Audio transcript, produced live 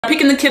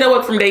Picking the kiddo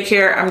up from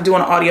daycare, I'm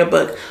doing an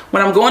audiobook.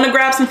 When I'm going to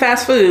grab some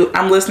fast food,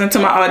 I'm listening to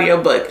my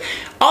audiobook.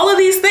 All of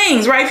these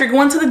things, right? If you're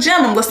going to the gym,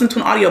 I'm listening to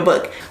an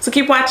audiobook. So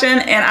keep watching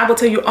and I will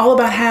tell you all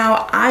about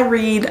how I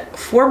read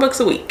 4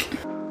 books a week.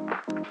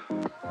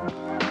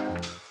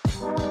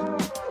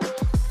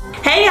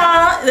 Hey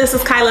y'all, this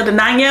is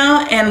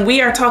Denanyoh and we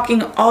are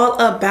talking all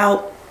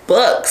about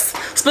books.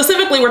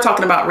 Specifically, we're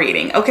talking about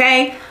reading,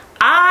 okay?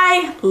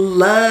 I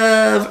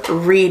love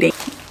reading.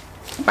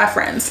 My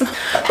friends.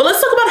 But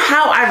let's talk about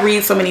how I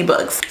read so many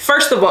books.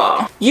 First of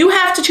all, you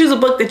have to choose a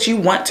book that you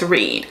want to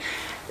read.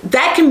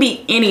 That can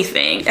be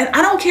anything. And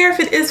I don't care if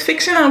it is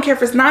fiction, I don't care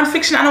if it's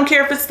nonfiction, I don't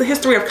care if it's the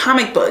history of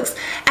comic books.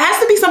 It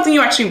has to be something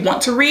you actually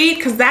want to read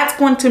because that's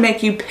going to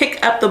make you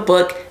pick up the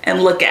book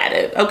and look at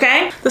it,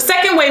 okay? The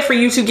second way for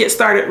you to get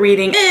started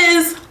reading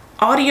is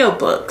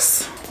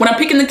audiobooks. When I'm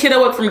picking the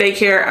kiddo up from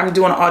daycare, I'm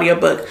doing an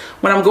audiobook.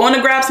 When I'm going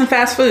to grab some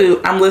fast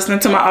food, I'm listening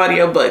to my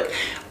audiobook.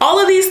 All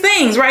of these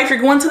things, right? If you're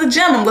going to the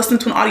gym, I'm listening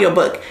to an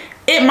audiobook.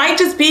 It might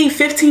just be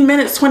 15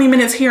 minutes, 20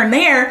 minutes here and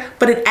there,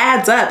 but it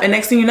adds up. And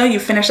next thing you know, you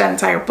finish that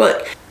entire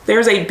book.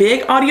 There's a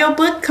big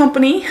audiobook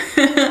company.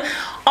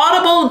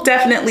 Audible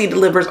definitely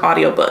delivers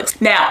audiobooks.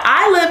 Now,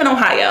 I live in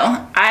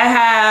Ohio. I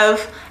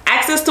have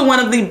access to one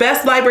of the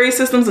best library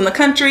systems in the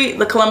country,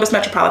 the Columbus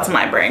Metropolitan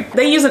Library.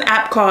 They use an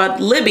app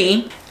called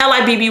Libby,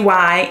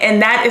 L-I-B-B-Y,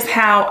 and that is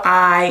how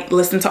I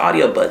listen to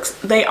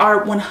audiobooks. They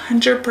are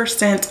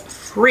 100%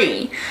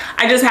 free.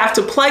 I just have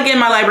to plug in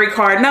my library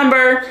card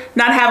number,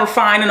 not have a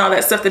fine and all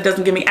that stuff that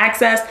doesn't give me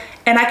access,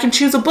 and I can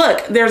choose a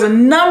book. There's a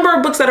number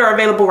of books that are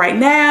available right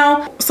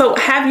now. So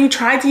have you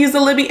tried to use the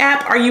Libby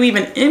app? Are you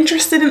even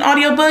interested in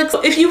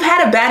audiobooks? If you've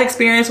had a bad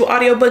experience with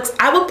audiobooks,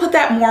 I would put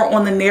that more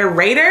on the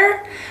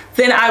narrator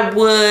than I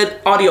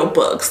would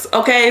audiobooks,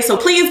 okay? So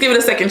please give it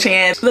a second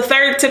chance. The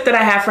third tip that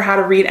I have for how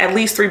to read at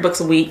least 3 books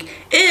a week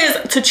is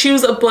to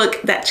choose a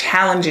book that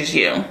challenges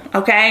you,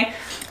 okay?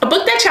 A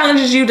book that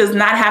challenges you does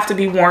not have to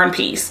be War and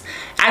Peace.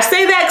 I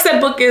say that because that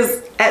book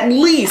is at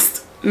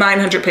least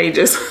 900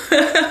 pages.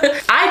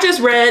 I just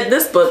read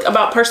this book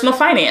about personal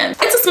finance.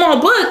 It's a small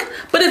book,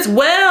 but it's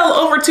well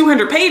over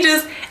 200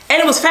 pages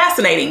and it was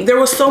fascinating. There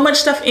was so much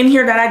stuff in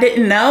here that I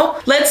didn't know.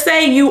 Let's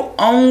say you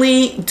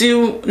only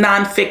do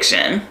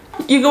nonfiction.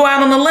 You go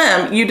out on a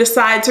limb, you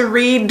decide to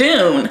read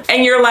Dune,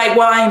 and you're like,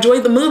 well, I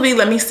enjoyed the movie,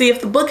 let me see if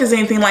the book is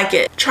anything like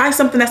it. Try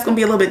something that's gonna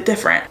be a little bit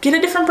different. Get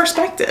a different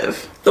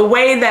perspective. The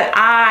way that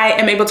I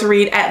am able to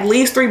read at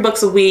least 3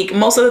 books a week,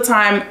 most of the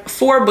time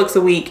 4 books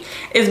a week,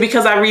 is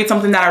because I read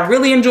something that I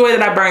really enjoy,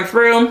 that I burn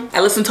through.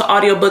 I listen to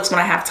audiobooks when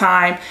I have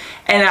time,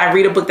 and I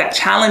read a book that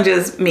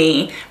challenges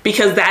me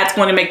because that's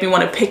going to make me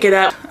want to pick it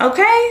up,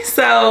 okay?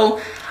 So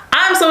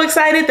I'm so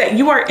excited that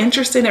you are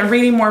interested in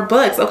reading more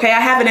books, okay?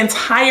 I have an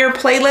entire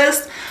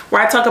playlist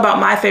where I talk about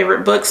my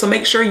favorite books, so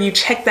make sure you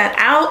check that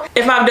out.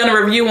 If I've done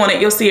a review on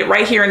it, you'll see it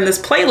right here in this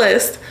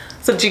playlist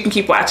so that you can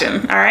keep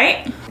watching, all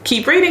right?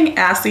 Keep reading, and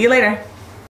I'll see you later.